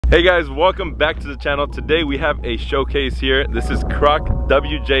Hey guys, welcome back to the channel. Today we have a showcase here. This is Croc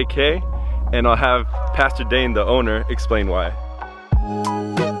WJK, and I'll have Pastor Dane, the owner, explain why.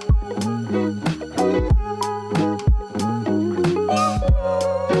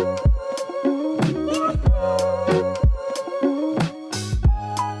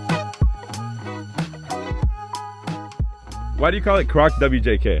 Why do you call it Croc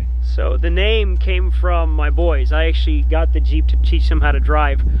WJK? So the name came from my boys. I actually got the Jeep to teach them how to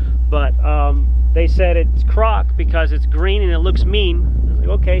drive, but they said it's Croc because it's green and it looks mean. I was like,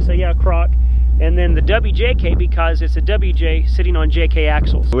 okay, so yeah, Croc. And then the WJK because it's a WJ sitting on JK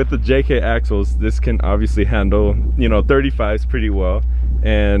axles. With the JK axles, this can obviously handle, 35s pretty well.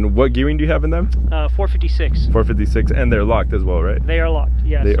 And what gearing do you have in them? 456. 456, and they're locked as well, right? They are locked,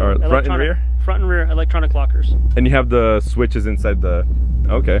 yes. They are front and rear? Front and rear electronic lockers. And you have the switches inside the...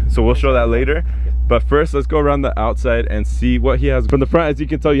 Okay, so we'll show that later. But first, let's go around the outside and see what he has. From the front, as you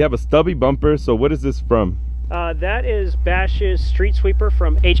can tell, you have a stubby bumper. So what is this from? That is Bash's street sweeper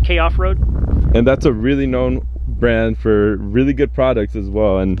from HK Offroad. And that's a really known brand for really good products as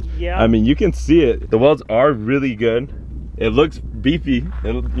well. And yeah, I mean, you can see it. The welds are really good. It looks beefy,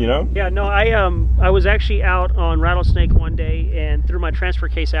 Yeah, no, I was actually out on Rattlesnake one day and threw my transfer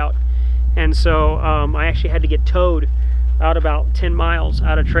case out. And so I actually had to get towed out about 10 miles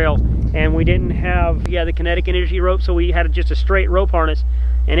out of trail, and we didn't have the kinetic energy rope, so we had just a straight rope harness,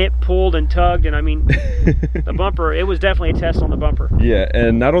 and it pulled and tugged, and I mean the bumper, it was definitely a test on the bumper. Yeah,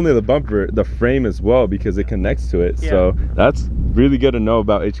 and not only the bumper, the frame as well, because it connects to it. Yeah. So that's really good to know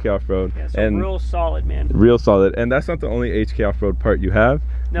about HK Offroad. Yeah, so and real solid, man. Real solid. And that's not the only HK Offroad part you have.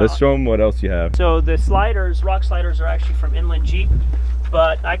 No. Let's show them what else you have. So the sliders, rock sliders, are actually from Inline Jeep,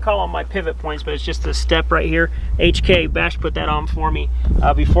 but I call them my pivot points, but it's just a step right here. HK, Bash put that on for me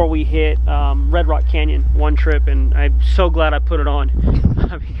before we hit Red Rock Canyon one trip, and I'm so glad I put it on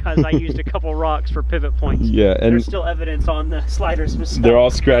because I used a couple rocks for pivot points. Yeah, and there's still evidence on the sliders themselves. They're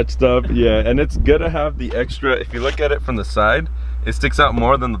all scratched up, yeah, and it's good to have the extra. If you look at it from the side, it sticks out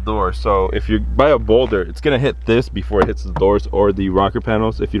more than the door. So if you buy a boulder, it's gonna hit this before it hits the doors or the rocker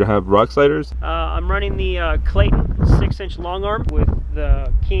panels if you don't have rock sliders. I'm running the Clayton 6-inch long arm with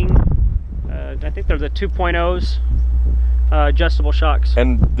the King, I think they're the 2.0s, adjustable shocks.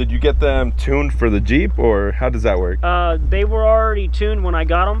 And did you get them tuned for the Jeep, or how does that work? They were already tuned when I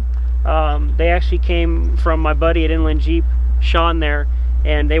got them. They actually came from my buddy at Inland Jeep, Sean there,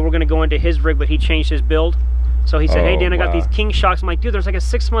 and they were gonna go into his rig, but he changed his build. So he said, hey Dan, I got these King shocks. I'm like, dude, there's like a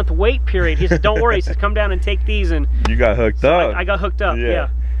 6-month wait period. He said, don't worry. He says, come down and take these. And you got hooked up. I got hooked up, yeah.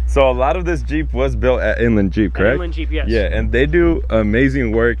 So a lot of this Jeep was built at Inland Jeep, correct? At Inland Jeep, yes. Yeah, and they do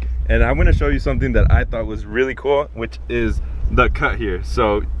amazing work. And I'm gonna show you something that I thought was really cool, which is the cut here.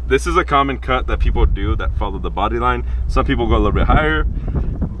 So this is a common cut that people do that follow the body line. Some people go a little bit higher,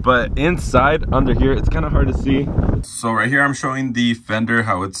 but inside under here, it's kind of hard to see. So right here, I'm showing the fender,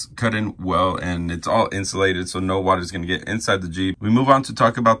 how it's cut in well, and it's all insulated, so no water is gonna get inside the Jeep. We move on to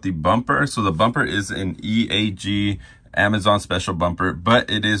talk about the bumper. So the bumper is an EAG Amazon special bumper,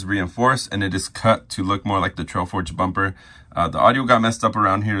 but it is reinforced and it is cut to look more like the Trailforge bumper. The audio got messed up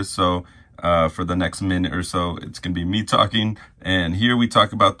around here, so for the next minute or so, it's gonna be me talking. And here we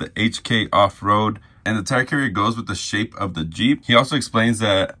talk about the HK Offroad, and the tire carrier goes with the shape of the Jeep. He also explains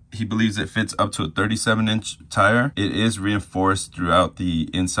that he believes it fits up to a 37-inch tire. It is reinforced throughout the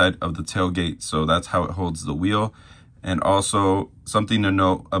inside of the tailgate, so that's how it holds the wheel. And also something to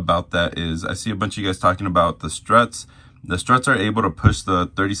note about that is I see a bunch of you guys talking about the struts. The struts are able to push the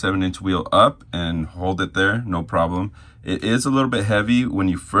 37-inch wheel up and hold it there, no problem. It is a little bit heavy when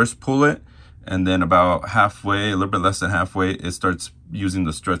you first pull it, and then about halfway, a little bit less than halfway, it starts using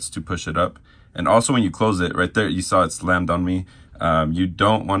the struts to push it up. And also when you close it, right there, you saw it slammed on me. You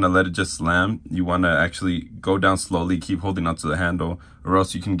don't want to let it just slam. You want to actually go down slowly, keep holding onto the handle, or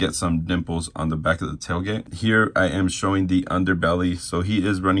else you can get some dimples on the back of the tailgate. Here I am showing the underbelly. So he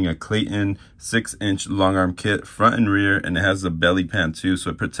is running a Clayton 6-inch long arm kit, front and rear, and it has a belly pan too,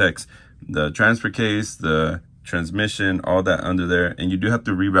 so it protects the transfer case, the transmission, all that under there. And you do have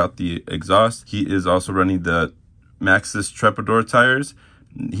to reroute the exhaust. He is also running the Maxxis Trepador tires.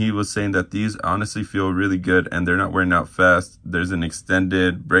 He was saying that these honestly feel really good and they're not wearing out fast. There's an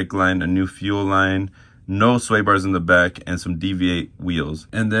extended brake line, a new fuel line, no sway bars in the back, and some deviate wheels.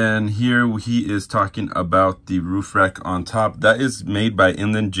 And then here he is talking about the roof rack on top. That is made by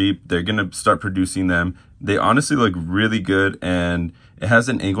Inland Jeep. They're gonna start producing them. They honestly look really good, and it has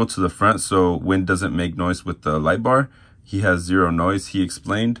an angle to the front so wind doesn't make noise with the light bar. He has zero noise, he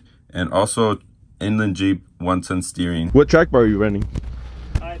explained. And also Inland Jeep 1-ton steering. What track bar are you running?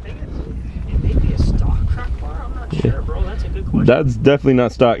 I think it may be a stock track bar. I'm not sure, bro. That's a good question. That's definitely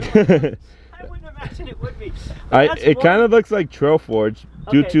not stock. I wouldn't imagine it would be. It kind of looks like Trail Forge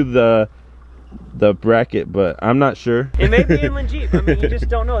due to the bracket, but I'm not sure. It may be inland Jeep. I mean, you just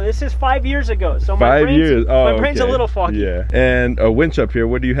don't know. This is 5 years ago, so my brain's a little foggy. Yeah. And a winch up here.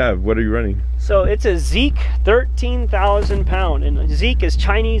 What do you have? What are you running? So it's a Zeke 13,000 pound, and Zeke is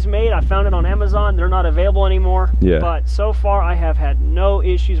Chinese made. I found it on Amazon. They're not available anymore. Yeah. But so far, I have had no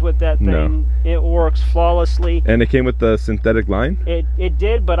issues with that thing. No. It works flawlessly. And it came with the synthetic line? It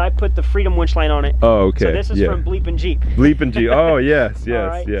did, but I put the Freedom winch line on it. Oh, okay. So this is from Bleepin' Jeep. Bleepin' Jeep. Oh, yes, yes,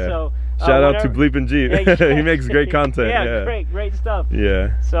 right, yeah. So, shout out to Bleepin' Jeep. Yeah, he makes great content. Yeah, great stuff.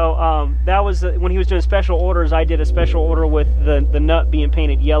 Yeah. So that was when he was doing special orders. I did a special order with the nut being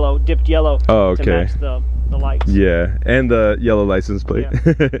painted yellow, dipped yellow. Oh, okay. To match the lights. Yeah, and the yellow license plate.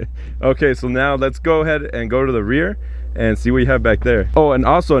 Yeah. Okay, so now let's go ahead and go to the rear and see what you have back there. Oh, and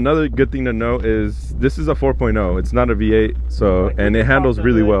also another good thing to know is this is a 4.0. It's not a V8, so and it handles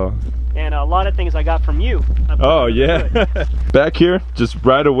really well. And a lot of things I got from you. Oh yeah. Back here, just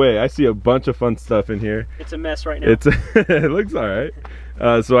right away, I see a bunch of fun stuff in here. It's a mess right now. It looks all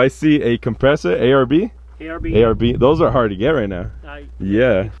right. So I see a compressor, ARB. ARB. Those are hard to get right now.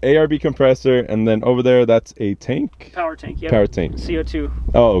 Yeah. ARB compressor, and then over there, that's a tank. Power tank. Yep. Power tank. CO2.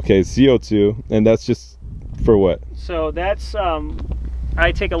 Oh, okay. CO2, and that's just for what? So that's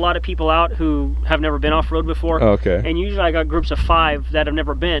I take a lot of people out who have never been off-road before. Okay. And usually I got groups of 5 that have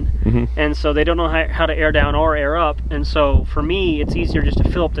never been. And so they don't know how to air down or air up. And so for me, it's easier just to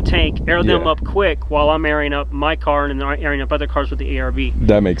fill up the tank, air them up quick while I'm airing up my car and then airing up other cars with the ARB.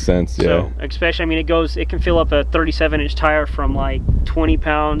 That makes sense, yeah. So especially, I mean, it can fill up a 37-inch tire from like 20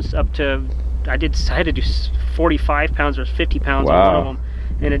 pounds up to, I had to do 45 pounds or 50 pounds on one of them.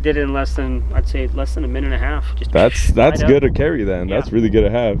 And it did it in less than, I'd say, less than a minute and a half. Just that's good to carry then. Yeah. That's really good to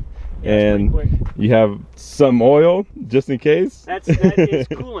have. Yeah, and you have some oil just in case. That is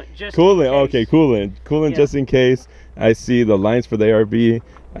coolant. Just coolant. Okay, coolant just in case. I see the lines for the ARB.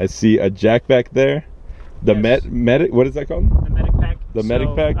 I see a jack back there. The medic. What is that called? The medic pack. The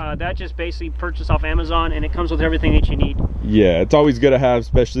medic pack. That just basically purchased off Amazon, and it comes with everything that you need. Yeah, it's always good to have,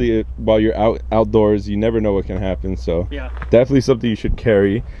 especially while you're outdoors. You never know what can happen, so yeah, definitely something you should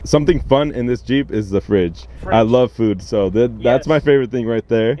carry. Something fun in this Jeep is the fridge. I love food, so that's my favorite thing right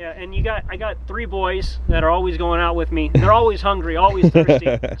there. Yeah, and I got 3 boys that are always going out with me. They're always hungry, always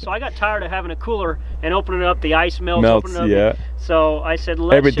thirsty. So I got tired of having a cooler and opening it up, the ice melts. Yeah. So I said,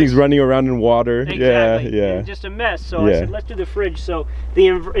 everything's running around in water. Exactly. Yeah. And just a mess. So I said, let's do the fridge. So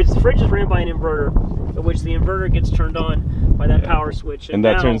the fridge is ran by an inverter, which the inverter gets turned on by that power switch, and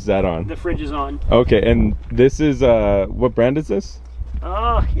that turns that on. The fridge is on. Okay, and this is what brand is this?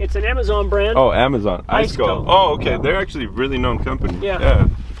 Oh, it's an Amazon brand. Oh, Amazon. IceCo. Oh, okay. They're actually a really known company. Yeah.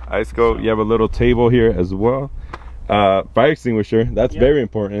 IceCo. You have a little table here as well. Fire extinguisher. That's very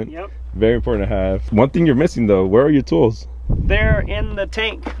important. Yep. Very important to have. One thing you're missing though, where are your tools? They're in the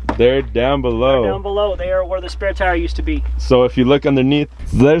tank. They're down below. They're down below. They are where the spare tire used to be. So if you look underneath,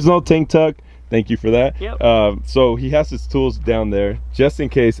 there's no tank tuck. Thank you for that. Yep. So he has his tools down there just in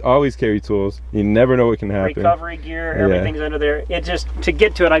case. Always carry tools. You never know what can happen. Recovery gear, everything's under there. It just, to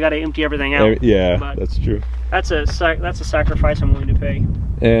get to it, I got to empty everything out. Yeah, but that's true. That's a sacrifice I'm willing to pay.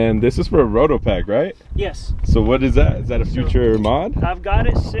 And this is for a roto pack, right? Yes. So what is that? Is that a future mod? I've got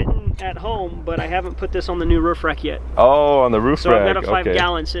it sitting at home, but I haven't put this on the new roof rack yet. Oh, on the roof rack. So I've got a 5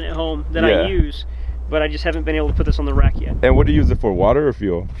 gallon sitting at home that I use, but I just haven't been able to put this on the rack yet. And what do you use it for? Water or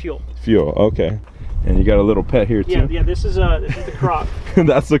fuel? Fuel. Fuel. Okay. And you got a little pet here too. Yeah. This is the Croc.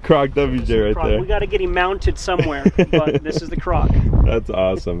 That's the Croc WJ right there. We got to get him mounted somewhere, but this is the Croc. That's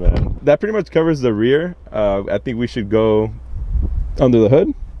awesome, man. That pretty much covers the rear. I think we should go under the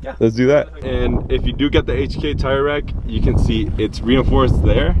hood. Yeah. Let's do that. And if you do get the HK tire rack, you can see it's reinforced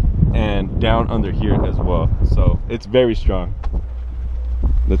there and down under here as well. So it's very strong.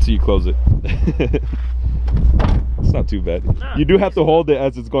 Let's see you close it. It's not too bad. Nah, you do have to hold it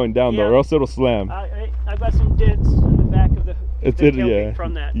as it's going down though, or else it'll slam. I've got some dents in the back of the tailgate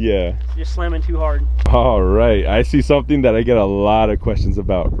from that. Yeah. It's just slamming too hard. All right. I see something that I get a lot of questions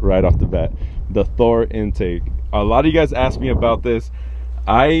about right off the bat. The Thor intake. A lot of you guys ask me about this.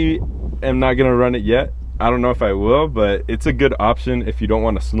 I am not going to run it yet. I don't know if I will, but it's a good option if you don't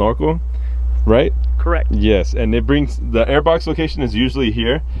want to snorkel, right? Correct. Yes, and it brings, the airbox location is usually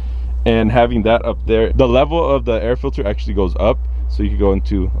here, and having that up there, the level of the air filter actually goes up, so you can go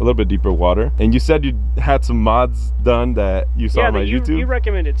into a little bit deeper water. And you said you had some mods done that you saw on my YouTube. You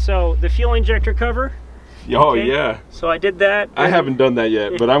recommended. So the fuel injector cover. Oh yeah. So I did that. I haven't done that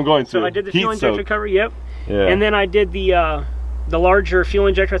yet, but I'm going to. So I did the fuel injector cover. Yep. Yeah. And then I did the larger fuel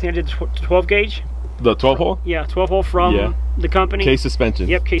injector. I think I did 12 gauge. The 12 hole? Yeah, 12 hole from the company. K suspension.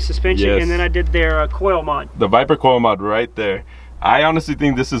 Yep, K suspension. Yes. And then I did their coil mod. The Viper coil mod right there. I honestly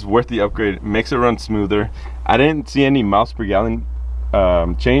think this is worth the upgrade. It makes it run smoother. I didn't see any miles per gallon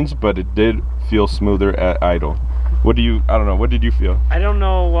change, but it did feel smoother at idle. What do you, I don't know, what did you feel? I don't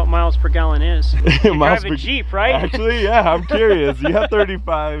know what miles per gallon is. You drive a Jeep, right? Actually, yeah, I'm curious. You have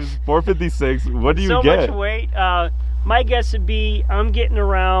 35s, 456. What do you get? So much weight. My guess would be I'm getting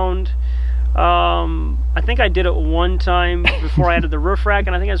around, I think I did it one time before I added the roof rack,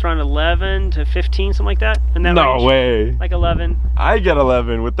 and I think I was around 11 to 15 something like that. In that No range. way. Like 11. I get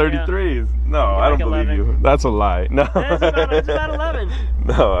 11 with 33s. Yeah. No, I don't believe 11. You. That's a lie. No. It's about 11.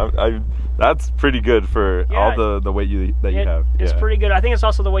 No, that's pretty good for all the weight you have. It's pretty good. I think it's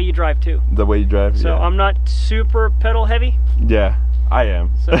also the way you drive too. The way you drive. So I'm not super pedal heavy. Yeah, I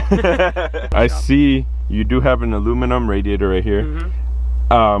am. So. I see you do have an aluminum radiator right here.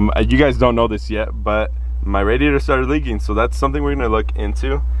 Mm-hmm. You guys don't know this yet, but my radiator started leaking, so that's something we're gonna look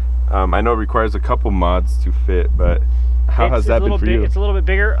into. I know it requires a couple mods to fit, but how has that been for you? It's a little bit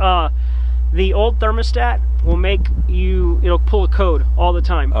bigger. The old thermostat will make you, it'll pull a code all the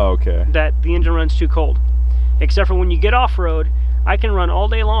time. Oh, okay. That the engine runs too cold. Except for when you get off-road, I can run all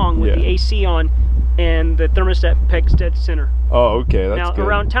day long with the AC on and the thermostat pegs dead center. Oh, okay, that's now, good.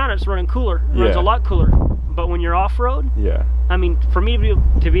 Around town it's running cooler. It runs a lot cooler. But when you're off-road, I mean, for me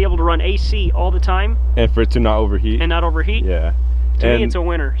to be able to run AC all the time. And for it to not overheat. And not overheat. Yeah. To me, it's a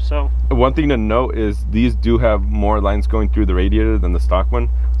winner, so. One thing to note is these do have more lines going through the radiator than the stock one,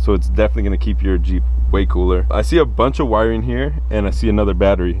 so it's definitely going to keep your Jeep way cooler. I see a bunch of wiring here, and I see another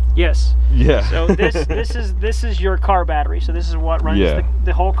battery. Yes. Yeah. So this is your car battery. So this is what runs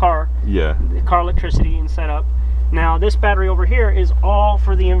the whole car. Yeah. The car electricity and setup. Now this battery over here is all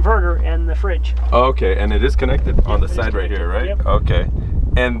for the inverter and the fridge. Okay, and it is connected on the side right here, right? Yep. Okay.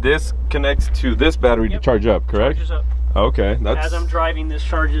 And this connects to this battery to charge up, correct? Charges up. Okay, that's... As I'm driving, this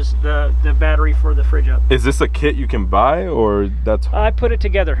charges the battery for the fridge up. Is this a kit you can buy, or that's... I put it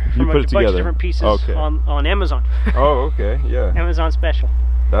together from a bunch of different pieces on Amazon. Oh, okay, yeah. Amazon special.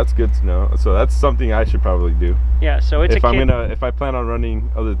 That's good to know. So that's something I should probably do. Yeah, so it's if I plan on running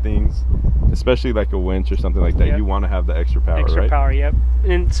other things, especially like a winch or something like that, you want to have the extra power, Extra power, yep.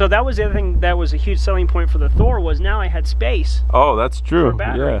 And so that was the other thing that was a huge selling point for the Thor, was now I had space. Oh, that's true. For a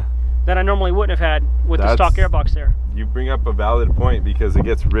battery. Yeah. That I normally wouldn't have had with the stock airbox there. You bring up a valid point, because it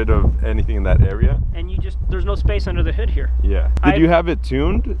gets rid of anything in that area. And there's no space under the hood here. Yeah. Did you have it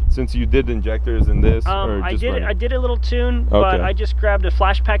tuned, since you did injectors in this? Or I did a little tune, but I just grabbed a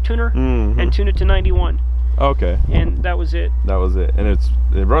flash pack tuner and tuned it to 91. Okay. And that was it. That was it. And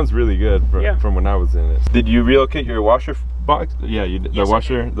it runs really good from when I was in it. Did you relocate your washer box? Yeah, you did. Yes, the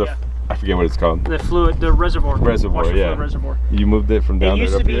washer? I forget what it's called. The fluid, the reservoir. Reservoir, washer fluid reservoir. You moved it from down there.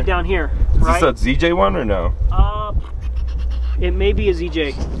 It used to be down here, right? Is this a ZJ one or no? It may be a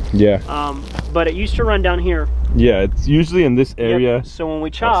ZJ. Yeah. But it used to run down here. Yeah, it's usually in this area. Yep. So when we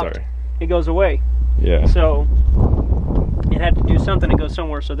chopped, it goes away. Yeah. So it had to do something to go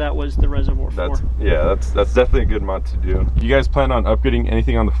somewhere, so that was the reservoir for. Yeah, that's definitely a good mod to do. You guys plan on upgrading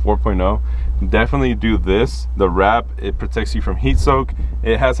anything on the 4.0? Definitely do this. The wrap, it protects you from heat soak.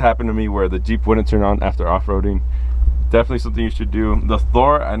 It has happened to me where the Jeep wouldn't turn on after off-roading. Definitely something you should do. The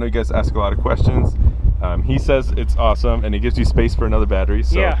Thor, I know you guys ask a lot of questions. He says it's awesome, and it gives you space for another battery,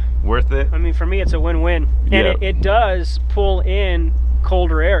 so worth it. I mean, for me, it's a win-win. And it does pull in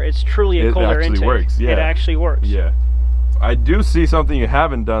colder air. It's truly a colder intake. It actually works, yeah. It actually works. Yeah. I do see something you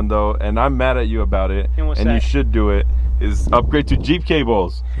haven't done, though, and I'm mad at you about it, and you should do it, is upgrade to Jeep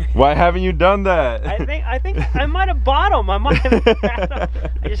cables. Why haven't you done that? I think I might have bought them. I might have had them.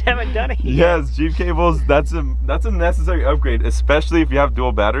 I just haven't done it yet. Yes, Jeep cables, that's a necessary upgrade, especially if you have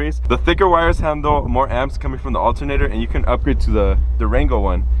dual batteries. The thicker wires handle more amps coming from the alternator, and you can upgrade to the Durango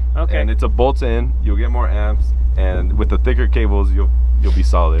one. Okay. And it's a bolt-in, you'll get more amps, and with the thicker cables, you'll be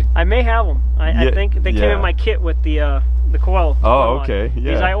solid. I may have them. I think they came in my kit with the coil. Oh, okay. Yeah.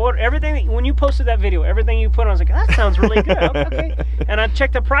 Because I ordered everything. When you posted that video, everything you put on, I was like, that sounds really good. Okay. And I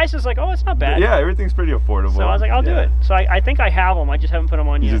checked the prices, like, oh, it's not bad. Yeah, everything's pretty affordable. So I was like, I'll do it. So I think I have them. I just haven't put them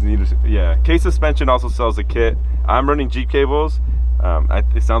on yet. You just need to, K Suspension also sells a kit. I'm running Jeep cables.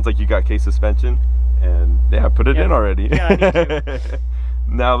 It sounds like you got K Suspension, and put it in already. Yeah, I need to.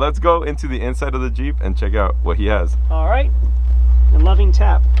 Now let's go into the inside of the Jeep and check out what he has. All right. A loving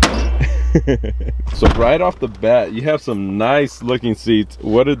tap. So right off the bat, you have some nice looking seats.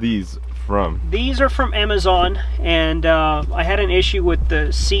 What are these from? These are from Amazon, and I had an issue with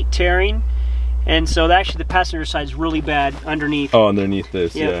the seat tearing, And so actually the passenger side is really bad underneath. Oh, underneath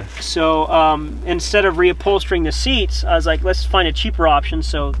this, yeah. So instead of reupholstering the seats, I was like, let's find a cheaper option.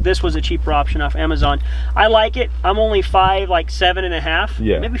 So this was a cheaper option off Amazon. I like it. I'm only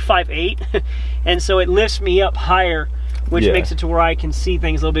 5'7.5", maybe 5'8", and so it lifts me up higher, which makes it to where I can see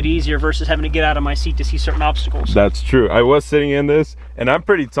things a little bit easier versus having to get out of my seat to see certain obstacles. That's true. I was sitting in this, and I'm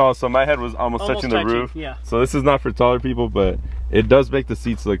pretty tall, so my head was almost touching the roof. Yeah. So this is not for taller people, but it does make the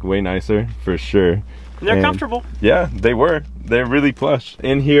seats look way nicer for sure. And they're comfortable. Yeah, they were. They're really plush.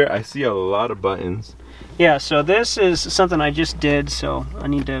 In here, I see a lot of buttons. Yeah, so this is something I just did, so I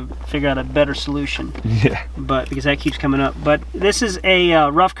need to figure out a better solution. Yeah. But because that keeps coming up. But this is a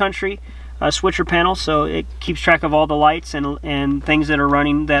rough country switcher panel, so it keeps track of all the lights and things that are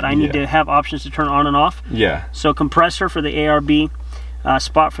running that I need to have options to turn on and off. Yeah. So compressor for the ARB,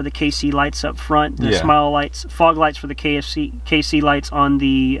 spot for the KC lights up front, the smile lights, fog lights for the KC lights on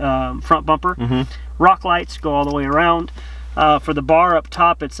the front bumper, rock lights go all the way around. For the bar up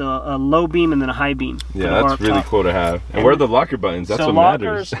top, it's a low beam and then a high beam. Yeah, that's really cool to have. And where are the locker buttons? That's what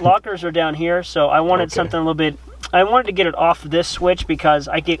matters. Lockers are down here, so I wanted something a little bit. I wanted to get it off this switch because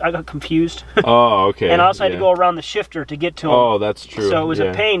I got confused. Oh, okay. And I also had to go around the shifter to get to them. Oh, that's true. So it was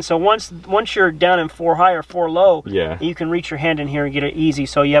a pain. So once you're down in 4 high or 4 low, you can reach your hand in here and get it easy.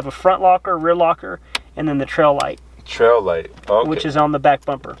 So you have a front locker, rear locker, and then the trail light. Trail light, okay. Which is on the back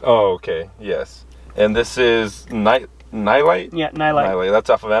bumper. Oh, okay, yes. And this is Nightlight? Yeah, Nightlight. That's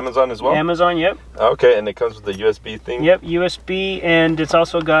off of Amazon as well? Amazon, yep. Okay, and it comes with the USB thing? Yep, USB, and it's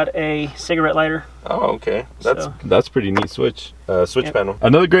also got a cigarette lighter. Oh, okay. That's pretty neat switch panel.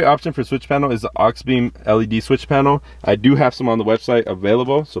 Another great option for switch panel is the Auxbeam LED switch panel. I do have some on the website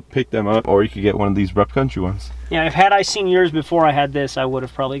available, so pick them up, or you could get one of these rough country ones. Yeah, had I seen yours before I had this, I would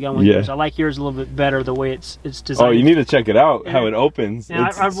have probably gone with yours. I like yours a little bit better the way it's designed. Oh, you need to check it out, how it opens. Yeah,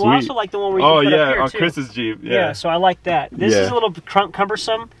 I also like the one where you can put up here on too. Chris's Jeep. Yeah, so I like that. This is a little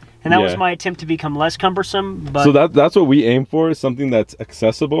cumbersome, and that was my attempt to become less cumbersome. But so that's what we aim for, is something that's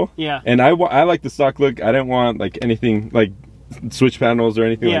accessible. Yeah. And I like the stock look. I didn't want like anything like switch panels or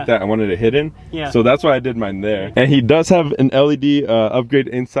anything like that. I wanted it hidden. Yeah. So that's why I did mine there. And he does have an LED upgrade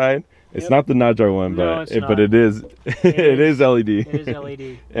inside. It's not the Najar one, but it is it is LED. It is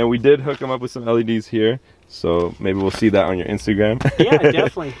LED. And we did hook them up with some LEDs here, so maybe we'll see that on your Instagram. Yeah,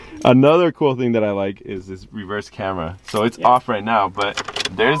 definitely. Another cool thing that I like is this reverse camera. So it's off right now, but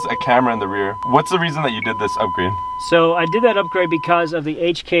there's a camera in the rear. What's the reason that you did this upgrade? So I did that upgrade because of the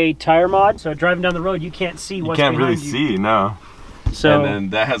HK tire mod. So driving down the road, you can't see what's behind you. You can't really see, no. So, and then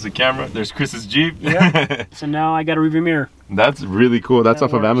that has a camera. There's Chris's Jeep. Yeah. So now I got a rearview mirror. That's really cool. That's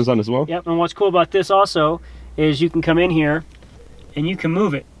off of Amazon as well? Yep. And what's cool about this also is you can come in here and you can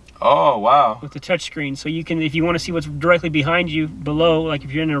move it. Oh, wow. With the touch screen. So you can, if you want to see what's directly behind you below, like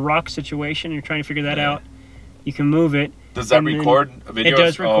if you're in a rock situation and you're trying to figure that out, you can move it. Does that record videos? It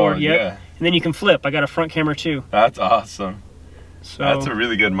does record, yeah. And then you can flip. I got a front camera too. That's awesome. So that's a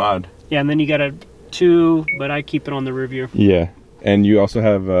really good mod. Yeah, and then you got a 2, but I keep it on the rear view. Yeah. And you also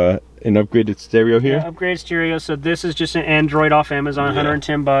have an upgraded stereo here? Yeah, upgraded stereo. So this is just an Android off Amazon,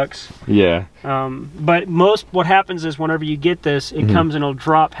 110 bucks. Yeah. But what happens is whenever you get this, it comes and it'll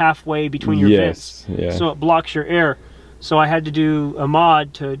drop halfway between your vents. Yeah. So it blocks your air. So I had to do a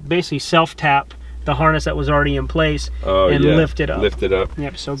mod to basically self-tap the harness that was already in place and lift it up. Lift it up.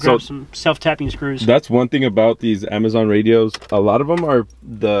 Yep, so grab some self-tapping screws. That's one thing about these Amazon radios. A lot of them are,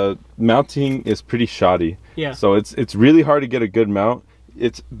 the mounting is pretty shoddy. Yeah. So it's really hard to get a good mount.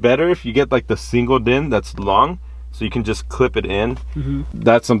 It's better if you get like the single DIN that's long, so you can just clip it in.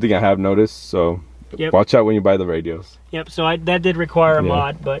 That's something I have noticed, so watch out when you buy the radios. Yep, so that did require a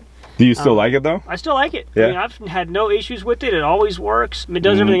mod, but... Do you still like it though? I still like it. Yeah. I mean, I've had no issues with it. It always works. It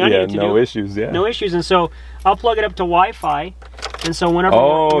does everything I need it to do. No issues, No issues, and so I'll plug it up to Wi-Fi, and so whenever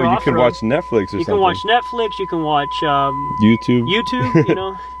you can watch Netflix or something. You can watch Netflix, you can watch YouTube, you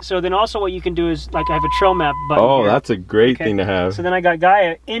know. So then also what you can do is, like I have a trail map button here. That's a great thing to have. So then I got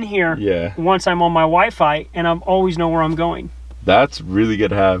Gaia in here once I'm on my Wi-Fi, and I always know where I'm going. That's really good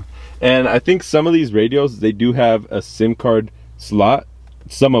to have. And I think some of these radios, they do have a SIM card slot.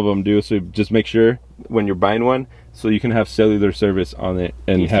 Some of them do, so just make sure when you're buying one, so you can have cellular service on it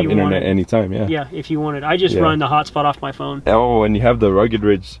and have internet anytime. Yeah, if you want it. I just run the hotspot off my phone. Oh, and you have the Rugged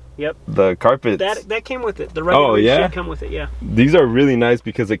Ridge. Yep. The carpets. That came with it. The Rugged Ridge should come with it. Yeah. These are really nice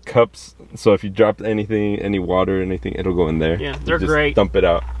because it cups, so if you drop anything, any water, anything, it'll go in there. Yeah, they're great. Dump it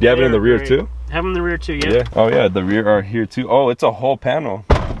out. Do you have it in the rear too? Have them in the rear too. Yeah. Oh yeah, the rear are here too. Oh, it's a whole panel.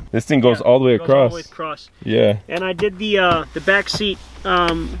 This thing goes all the way across. All the way across. Yeah. And I did the back seat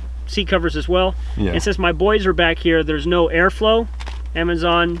seat covers as well. Yeah. And since my boys are back here, there's no airflow.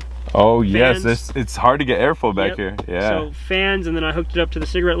 Amazon Oh yes, it's hard to get airflow back here. Yeah. So fans, and then I hooked it up to the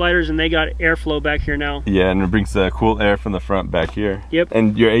cigarette lighters, and they got airflow back here now. Yeah, and it brings the cool air from the front back here. Yep.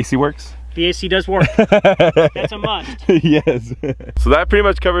 And your AC works? The AC does work. That's a must. Yes. So that pretty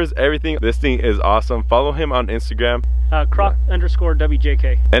much covers everything. This thing is awesome. Follow him on Instagram.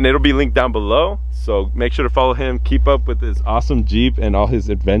 Croc_WJK. And it'll be linked down below. So make sure to follow him. Keep up with his awesome Jeep and all his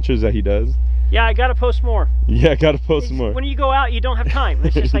adventures that he does. Yeah, I gotta post more. Yeah, gotta post more. When you go out, you don't have time.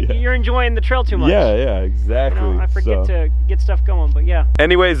 It's just like you're enjoying the trail too much. Yeah, exactly. You know, I forget to get stuff going, but yeah.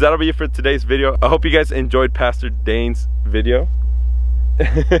 Anyways, that'll be it for today's video. I hope you guys enjoyed Pastor Dane's video. Let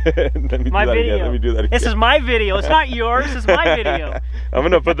me do that again. This is my video. It's not yours. It's my video. I'm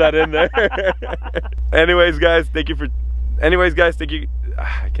gonna put that in there. Anyways, guys, thank you.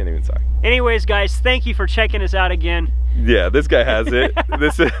 I can't even talk. Anyways, guys, thank you for checking us out again. Yeah, this guy has it.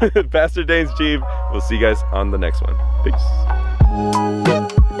 This is Pastor Dane's Jeep. We'll see you guys on the next one.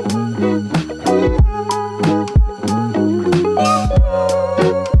 Peace.